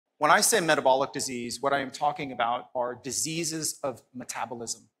When I say metabolic disease, what I am talking about are diseases of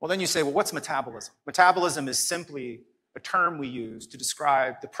metabolism. Well, then you say, well, what's metabolism? Metabolism is simply a term we use to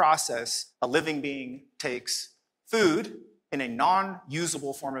describe the process a living being takes food in a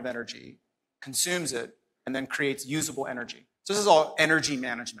non-usable form of energy, consumes it, and then creates usable energy. So this is all energy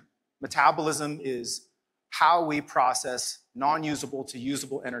management. Metabolism is how we process non-usable to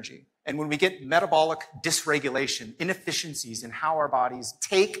usable energy. And when we get metabolic dysregulation, inefficiencies in how our bodies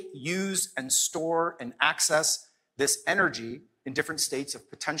take, use, and store and access this energy in different states of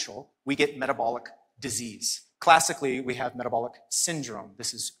potential, we get metabolic disease. Classically, we have metabolic syndrome.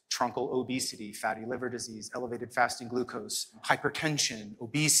 This is truncal obesity, fatty liver disease, elevated fasting glucose, hypertension,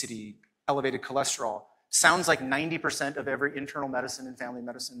 obesity, elevated cholesterol. Sounds like 90% of every internal medicine and family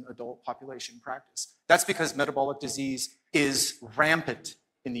medicine adult population practice. That's because metabolic disease is rampant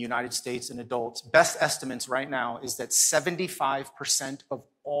in the United States in adults. Best estimates right now is that 75% of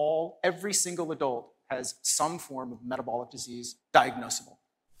every single adult has some form of metabolic disease diagnosable.